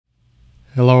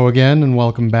Hello again and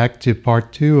welcome back to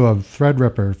part 2 of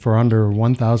Threadripper for under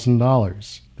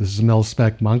 $1,000. This is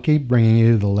Mil-Spec Monkey bringing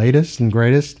you the latest and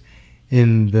greatest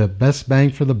in the best bang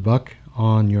for the buck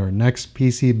on your next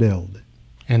PC build.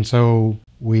 And so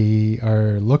we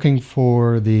are looking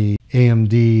for the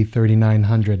AMD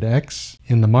 3900X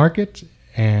in the market,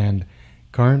 and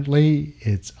currently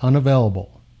it's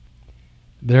unavailable.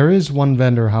 There is one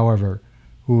vendor, however,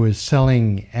 who is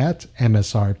selling at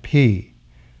MSRP.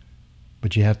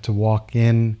 But you have to walk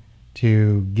in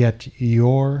to get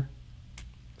your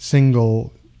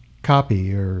single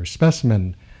copy or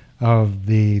specimen of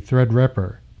the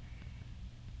Threadripper.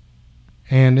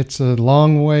 And it's a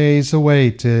long ways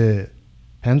away to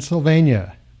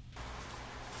Pennsylvania.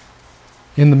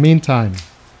 In the meantime,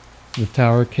 the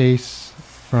tower case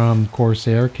from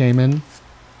Corsair came in,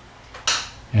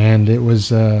 and it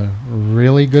was a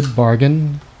really good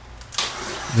bargain.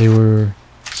 They were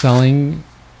selling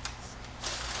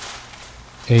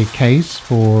a case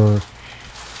for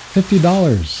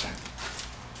 $50.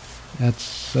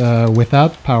 That's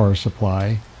without power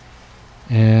supply,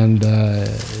 and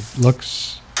it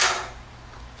looks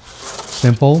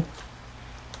simple,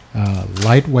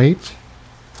 lightweight,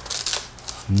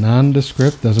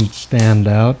 nondescript, doesn't stand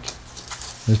out.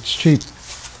 It's cheap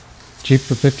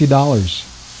for $50.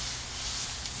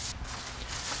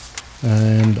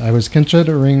 And I was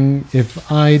considering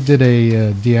if I did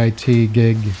a DIT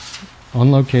gig on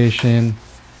location,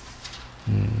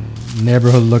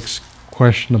 neighborhood looks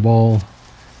questionable.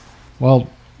 Well,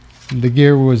 the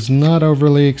gear was not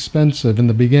overly expensive in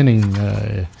the beginning.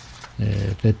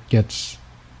 If it gets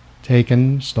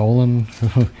taken, stolen,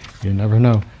 you never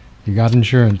know. You got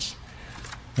insurance.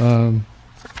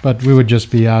 But we would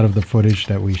just be out of the footage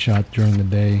that we shot during the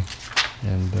day,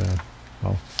 and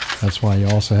well, that's why you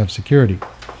also have security.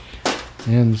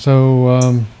 And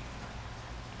so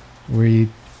we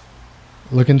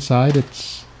look inside.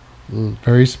 It's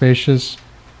very spacious.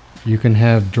 You can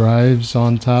have drives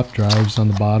on top, drives on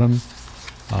the bottom.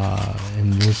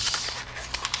 In this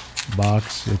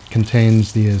box, it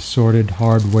contains the assorted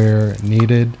hardware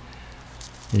needed.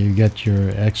 You get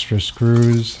your extra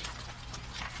screws,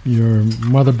 your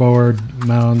motherboard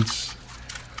mounts,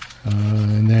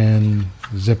 and then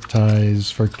zip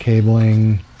ties for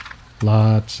cabling.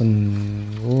 Lots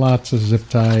and lots of zip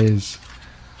ties.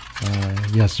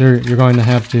 Yes, you're going to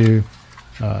have to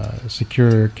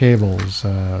secure cables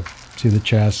to the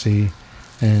chassis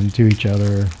and to each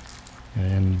other,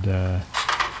 and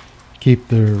keep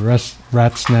the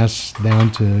rat's nest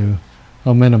down to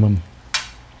a minimum.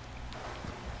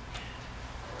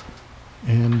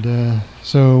 And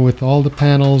so with all the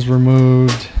panels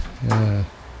removed,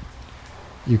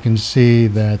 you can see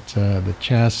that the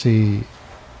chassis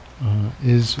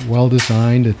is well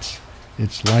designed.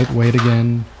 It's lightweight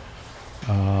again.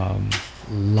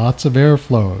 Lots of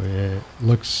airflow. It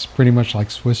looks pretty much like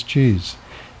Swiss cheese.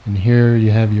 And here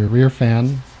you have your rear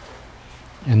fan,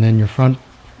 and then your front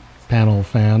panel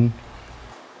fan.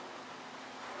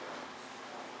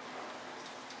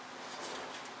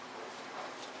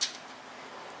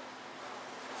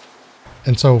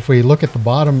 And so if we look at the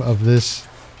bottom of this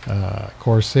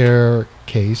Corsair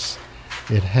case,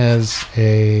 it has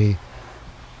a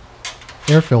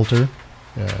air filter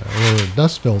or a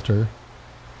dust filter.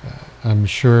 I'm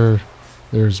sure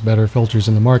there's better filters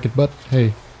in the market, but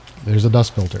hey, there's a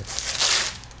dust filter.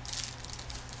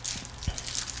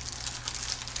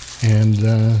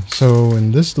 And so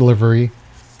in this delivery,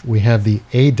 we have the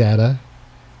ADATA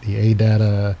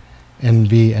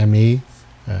NVMe,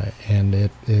 and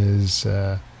it is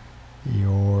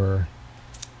your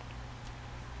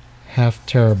 ½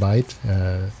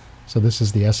 terabyte. So this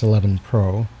is the S11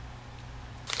 Pro.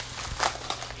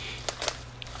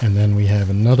 And then we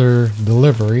have another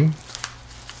delivery,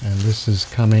 and this is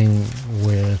coming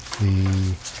with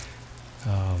the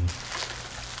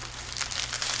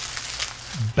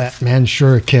Batman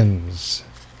Shurikens.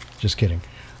 Just kidding.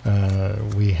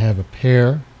 We have a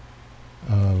pair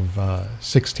of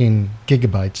 16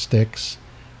 gigabyte sticks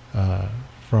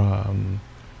from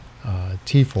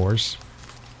T-Force,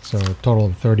 so a total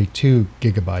of 32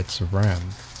 gigabytes of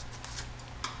RAM.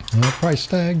 Price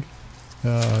tag,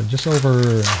 just over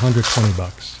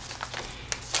 $120.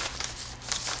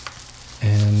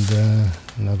 And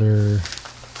another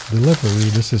delivery.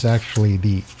 This is actually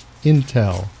the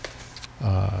Intel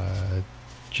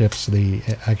chips,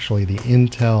 actually the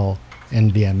Intel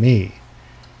NVMe,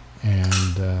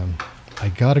 and I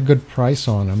got a good price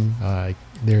on them.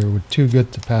 They were too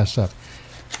good to pass up.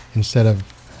 Instead of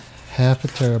 ½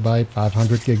 terabyte,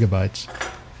 500 gigabytes,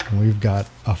 we've got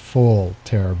a full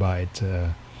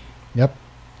terabyte. Yep,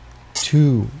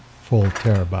 2 full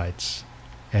terabytes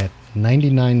at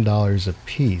 $99 a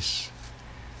piece.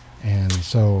 And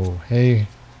so, hey,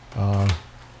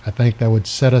 I think that would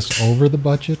set us over the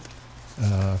budget,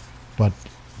 but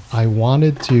I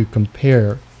wanted to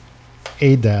compare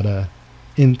ADATA,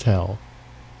 Intel,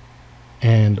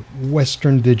 and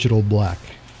Western Digital Black,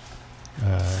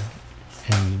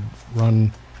 and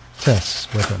run tests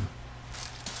with them.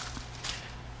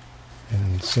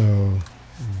 And so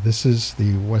this is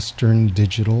the Western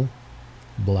Digital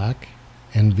Black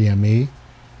NVMe,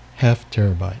 half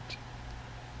terabyte.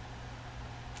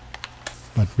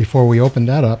 But before we open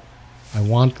that up, I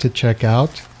want to check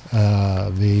out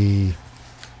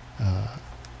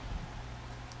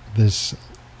this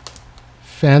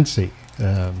fancy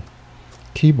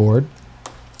keyboard.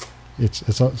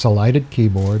 It's a lighted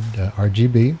keyboard,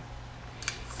 RGB,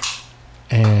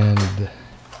 and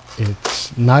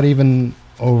it's not even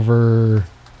over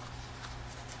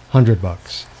 100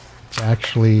 bucks. It's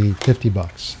actually 50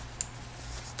 bucks.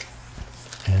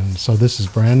 And so this is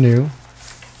brand new,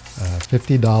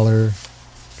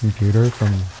 $50 computer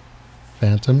from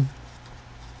Phantom,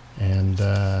 and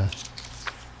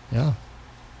yeah.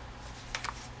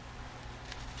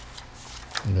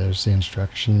 And there's the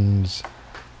instructions.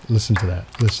 Listen to that.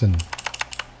 Listen.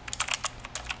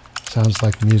 Sounds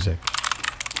like music.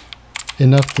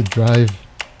 Enough to drive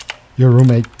your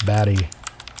roommate batty.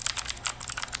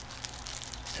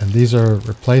 And these are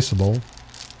replaceable.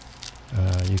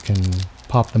 You can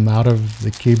pop them out of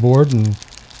the keyboard and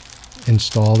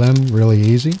install them really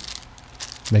easy.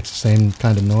 Makes the same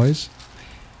kind of noise.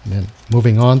 And then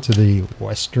moving on to the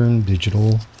Western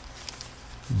Digital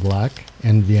Black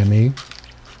NVMe.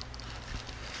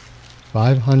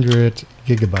 500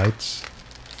 gigabytes.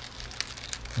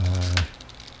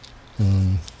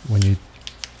 When you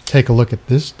take a look at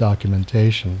this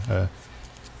documentation,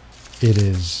 it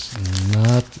is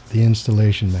not the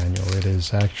installation manual. It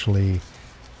is actually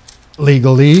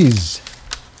legalese.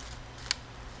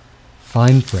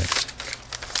 Fine print.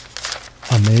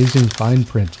 Amazing fine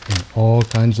print in all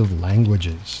kinds of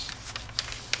languages.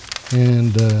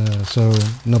 And so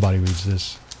nobody reads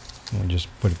this. I'll just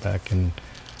put it back. And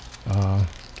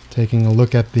taking a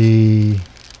look at the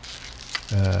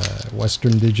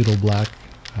Western Digital Black,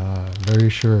 very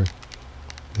sure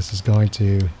this is going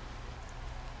to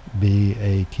be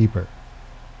a keeper.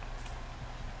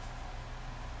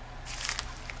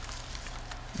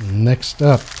 Next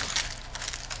up,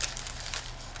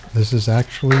 this is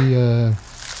actually,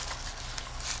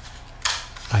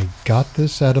 I got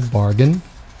this at a bargain,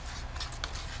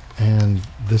 and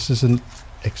this is an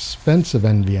expensive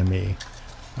NVMe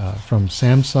from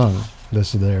Samsung.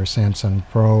 This is their Samsung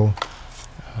Pro,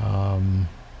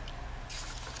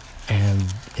 and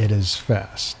it is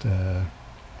fast.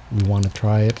 We want to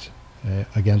try it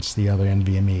against the other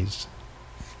NVMe's.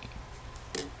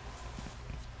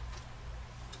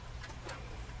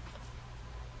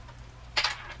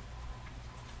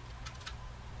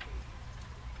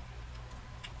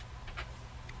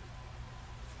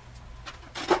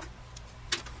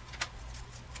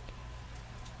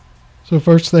 So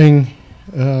first thing,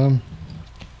 I'm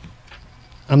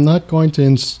not going to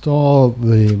install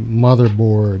the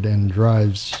motherboard and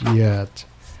drives yet.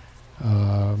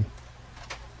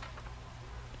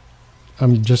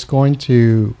 I'm just going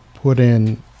to put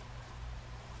in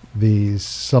the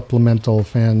supplemental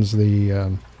fans,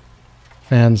 the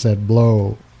fans that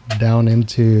blow down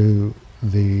into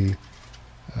the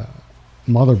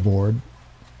motherboard,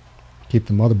 keep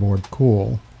the motherboard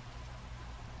cool,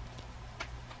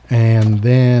 and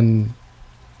then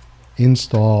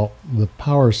install the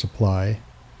power supply.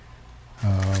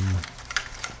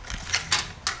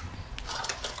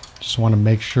 Just want to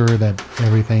make sure that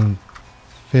everything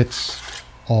fits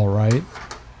all right.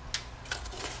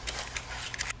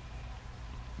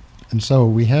 And so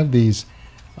we have these,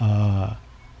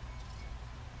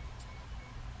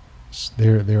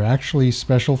 they're actually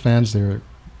special fans. They're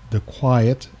the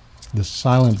quiet, the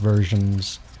silent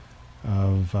versions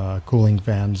of cooling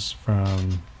fans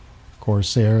from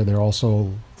Corsair. They're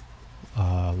also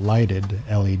lighted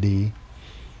LED.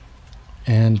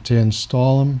 And to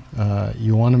install them,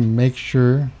 you want to make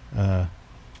sure the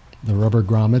rubber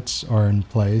grommets are in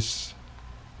place.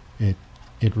 It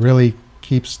really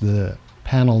keeps the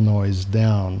panel noise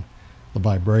down, the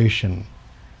vibration,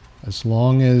 as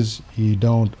long as you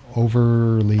don't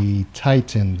overly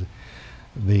tighten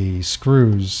the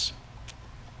screws,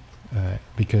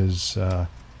 because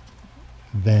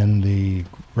then the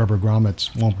rubber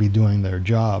grommets won't be doing their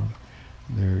job.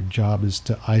 Their job is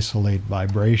to isolate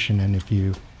vibration, and if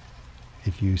you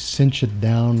cinch it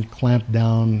down, clamp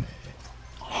down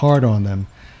hard on them,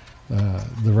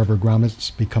 the rubber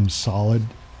grommets become solid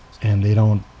and they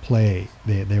don't play.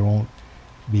 They won't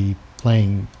be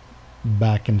playing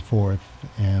back and forth,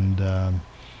 and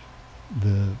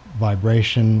the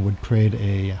vibration would create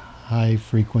a high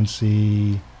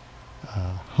frequency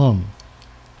hum,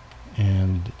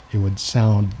 and it would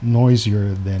sound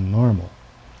noisier than normal.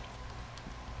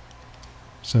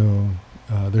 So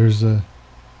there's a,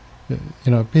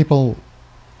 people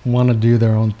want to do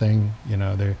their own thing.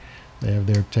 They have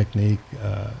their technique.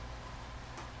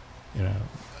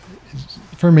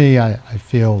 For me, I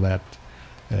feel that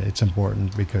it's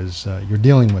important because you're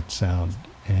dealing with sound,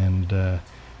 and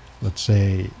let's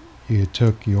say you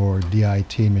took your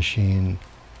DIT machine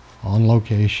on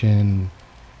location,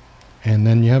 and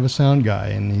then you have a sound guy,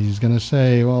 and he's going to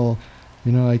say, well,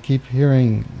 I keep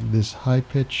hearing this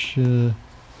high-pitch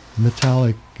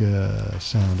metallic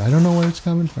sound. I don't know where it's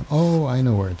coming from. Oh, I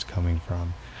know where it's coming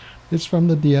from. It's from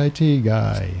the DIT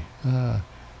guy.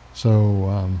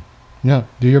 Yeah,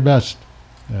 do your best.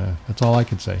 That's all I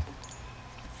could say.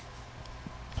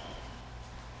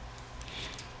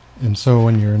 And so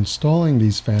when you're installing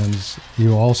these fans,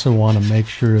 you also want to make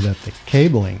sure that the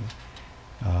cabling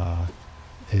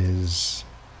is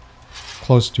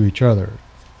close to each other.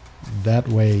 That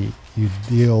way you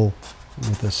deal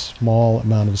with a small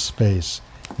amount of space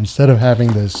instead of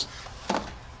having this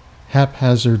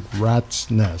haphazard rat's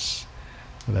nest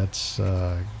that's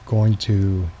going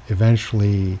to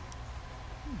eventually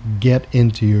get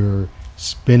into your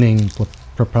spinning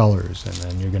propellers, and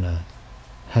then you're going to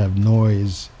have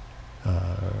noise,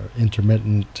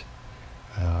 intermittent,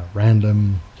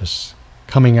 random, just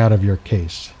coming out of your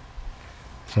case.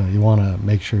 So you want to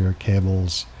make sure your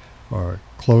cables are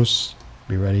close,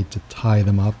 be ready to tie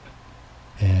them up,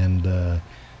 and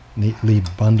neatly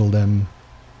bundle them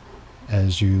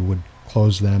as you would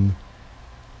close them.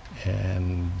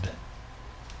 And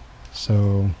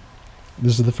so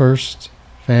this is the first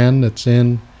fan that's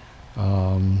in.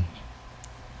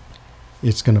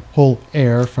 It's going to pull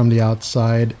air from the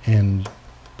outside and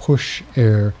push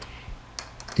air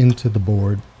into the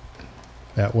board.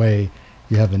 That way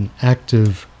you have an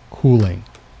active cooling.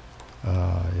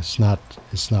 It's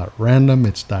not random,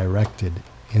 it's directed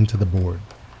into the board.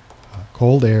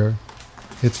 Cold air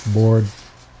hits the board,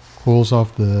 cools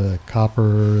off the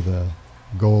copper, the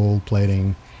gold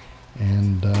plating,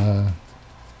 and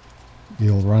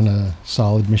you'll run a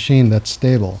solid machine that's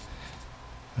stable.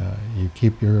 You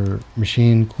keep your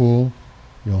machine cool,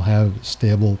 you'll have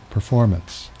stable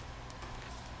performance.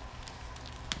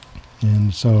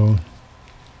 And so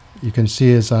you can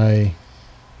see as I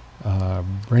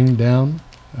bring down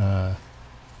the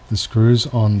screws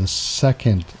on the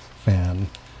second fan,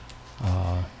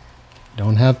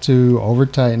 don't have to over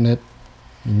tighten it,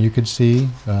 and you can see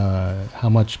how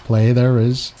much play there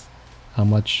is, how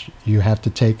much you have to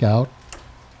take out.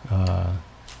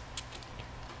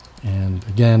 And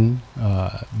again,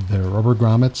 the rubber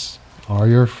grommets are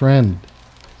your friend.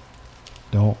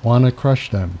 Don't want to crush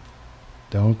them.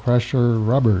 Don't crush your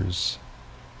rubbers.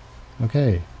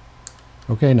 Okay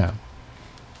now.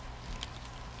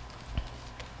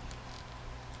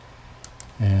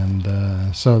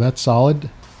 And so that's solid.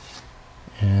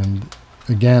 And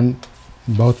again,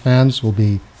 both fans will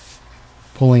be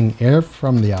pulling air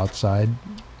from the outside,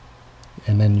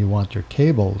 and then you want your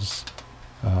cables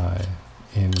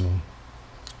in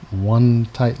one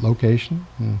tight location,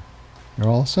 and you're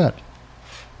all set.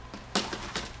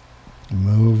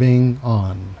 Moving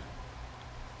on.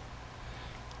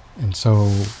 And so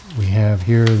we have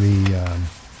here the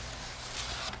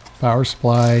power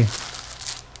supply.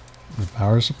 The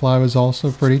power supply was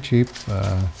also pretty cheap.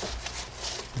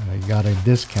 I got a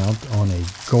discount on a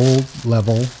gold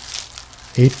level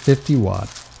 850 watt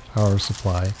power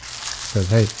supply because,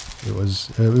 hey, it was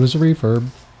a refurb,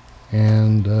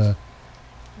 and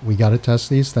we got to test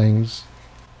these things,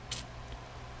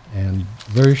 and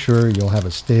very sure you'll have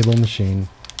a stable machine.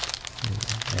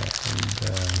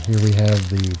 And here we have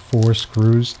the 4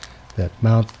 screws that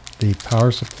mount the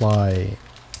power supply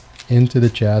into the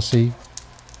chassis,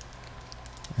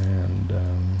 and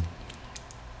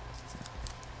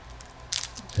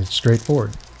it's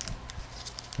straightforward.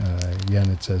 Again,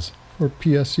 it says for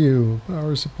PSU,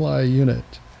 power supply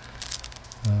unit,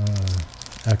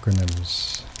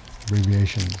 acronyms,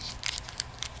 abbreviations.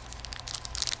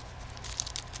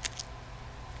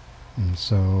 And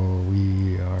so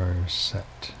we are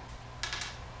set.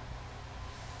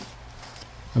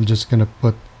 I'm just going to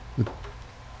put the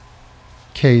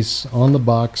case on the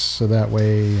box so that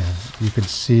way you could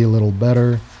see a little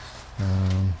better.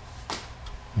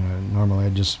 Normally I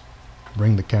just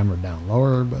bring the camera down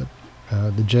lower, but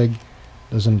the jig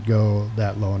doesn't go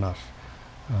that low enough.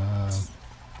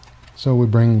 So we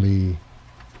bring the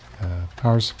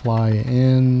power supply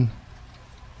in.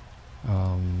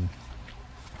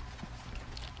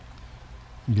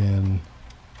 Again,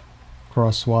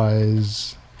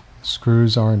 crosswise,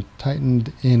 screws aren't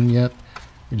tightened in yet.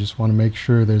 We just want to make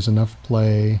sure there's enough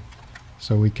play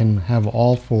so we can have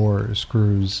all 4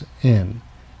 screws in.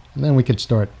 And then we could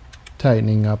start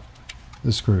tightening up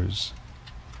the screws.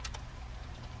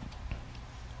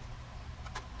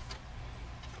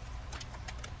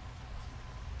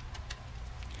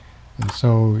 And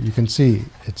so you can see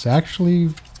it's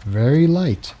actually very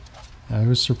light. I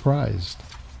was surprised.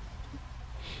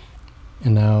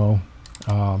 And now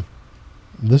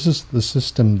this is the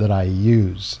system that I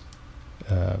use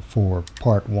for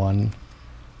part 1.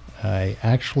 I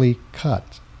actually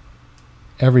cut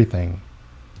everything,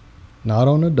 not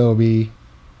on Adobe,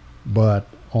 but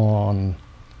on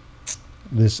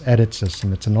this edit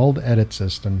system. It's an old edit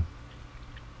system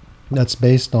that's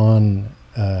based on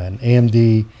an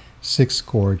AMD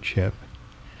 6-core chip,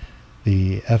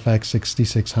 the FX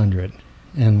 6600,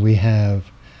 and we have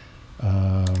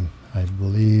I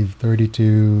believe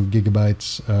 32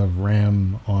 gigabytes of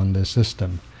RAM on the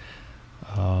system.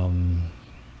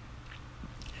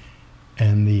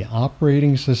 And the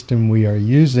operating system we are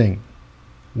using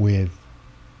with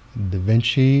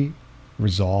Vinci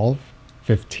Resolve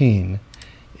 15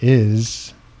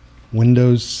 is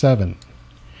Windows 7.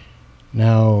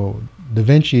 Now,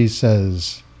 DaVinci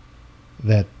says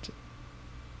that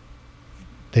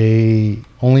they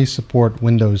only support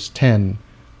Windows 10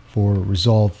 for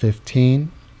Resolve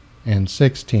 15 and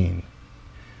 16.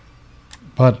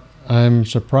 But I'm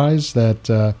surprised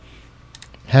that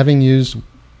having used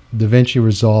DaVinci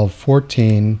Resolve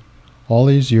 14 all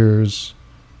these years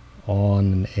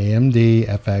on an AMD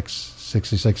FX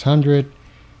 6600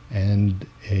 and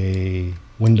a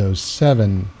Windows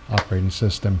 7 operating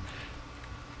system,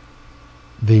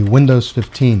 the Windows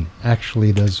 15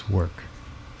 actually does work.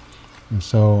 And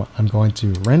so I'm going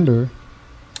to render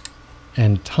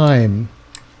and time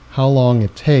how long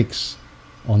it takes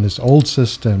on this old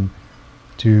system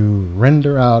to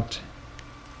render out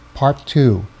part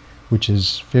 2, which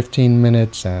is 15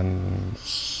 minutes and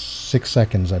 6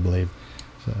 seconds, I believe.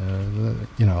 So,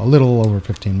 you know, a little over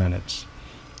 15 minutes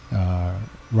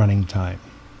running time.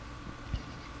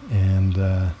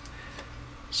 And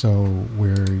so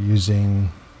we're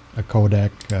using a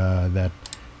codec that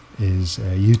is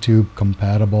YouTube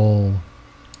compatible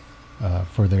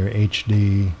for their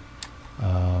HD.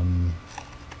 And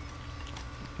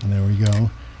there we go.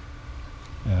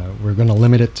 We're going to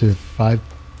limit it to 5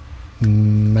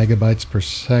 megabytes per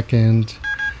second.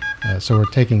 So we're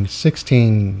taking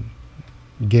 16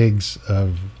 gigs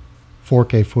of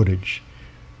 4K footage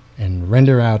and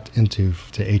render out to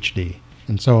HD.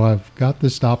 And so I've got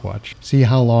this stopwatch. See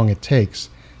how long it takes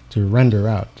to render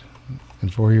out.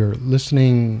 And for your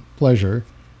listening pleasure,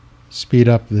 speed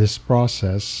up this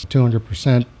process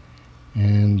 200%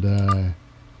 and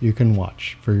you can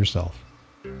watch for yourself.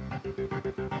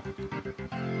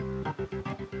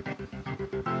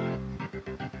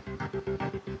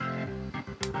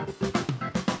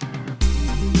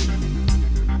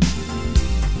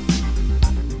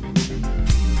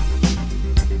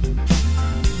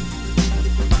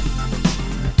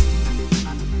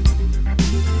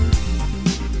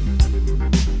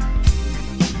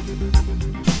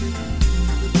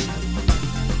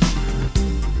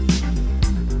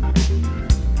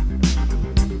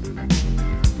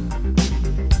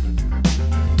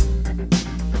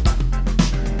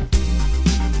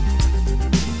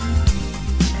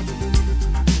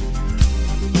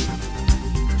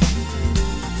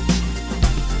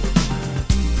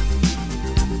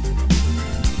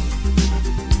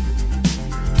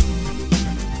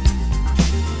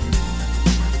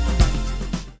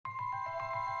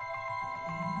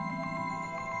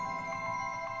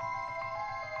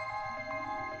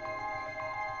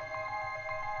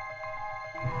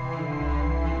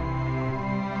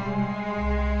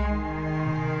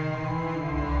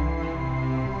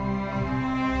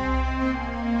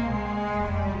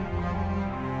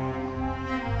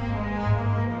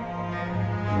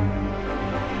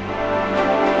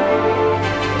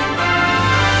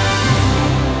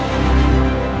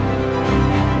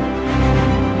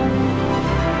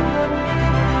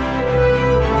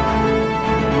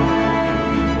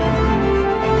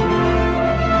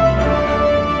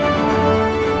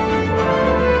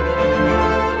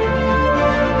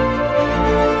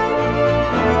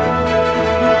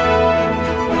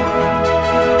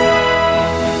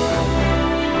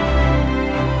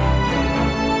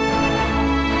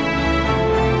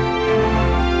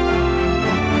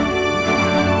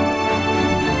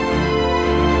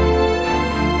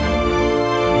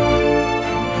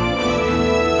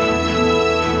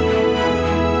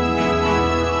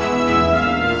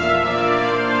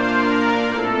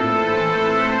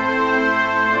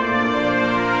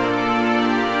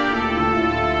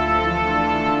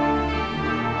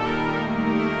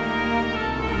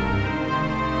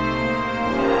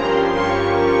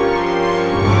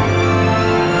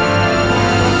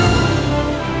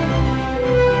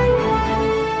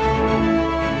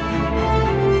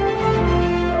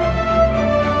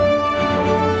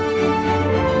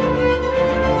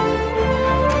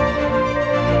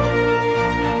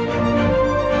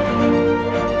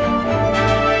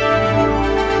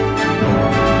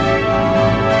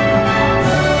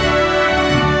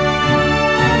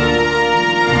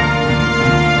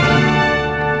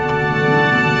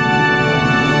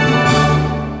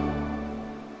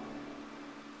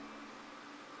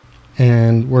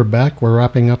 we're back. We're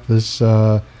wrapping up this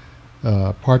part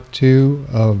 2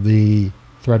 of the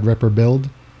Threadripper build.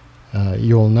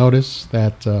 You'll notice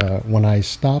that when I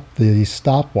stop the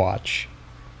stopwatch,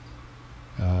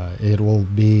 it will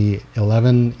be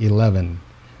 11:11,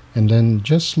 and then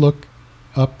just look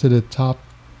up to the top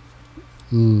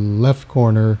left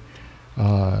corner,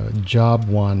 job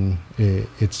 1.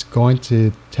 It's going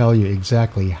to tell you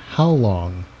exactly how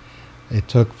long it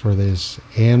took for this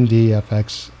AMD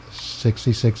FX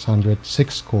 6600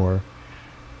 6-core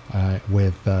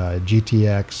with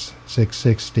GTX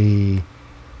 660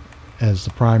 as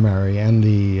the primary and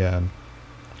the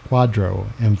Quadro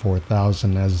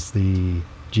M4000 as the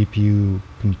GPU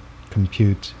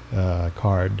compute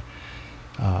card.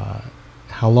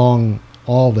 How long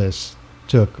all this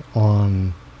took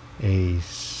on a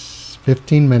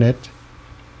 15-minute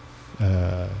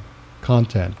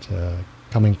content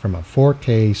coming from a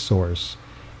 4K source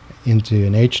into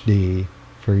an HD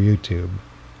for YouTube.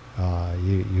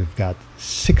 You've got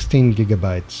 16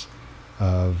 gigabytes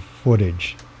of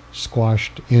footage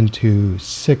squashed into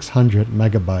 600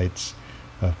 megabytes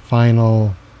of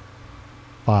final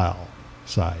file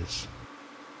size.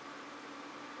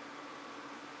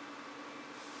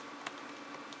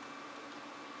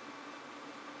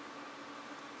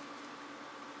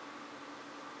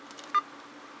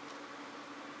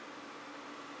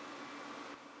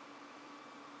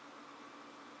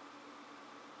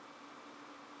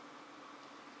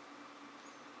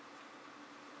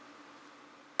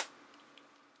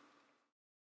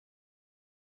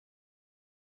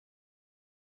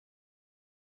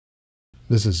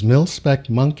 This is Mil-Spec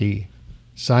Monkey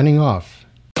signing off.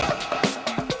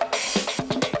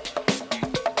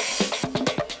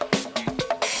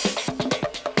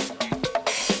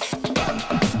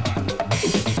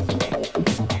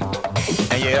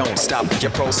 And you don't stop, you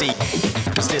proceed,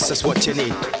 'cause this is what you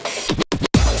need.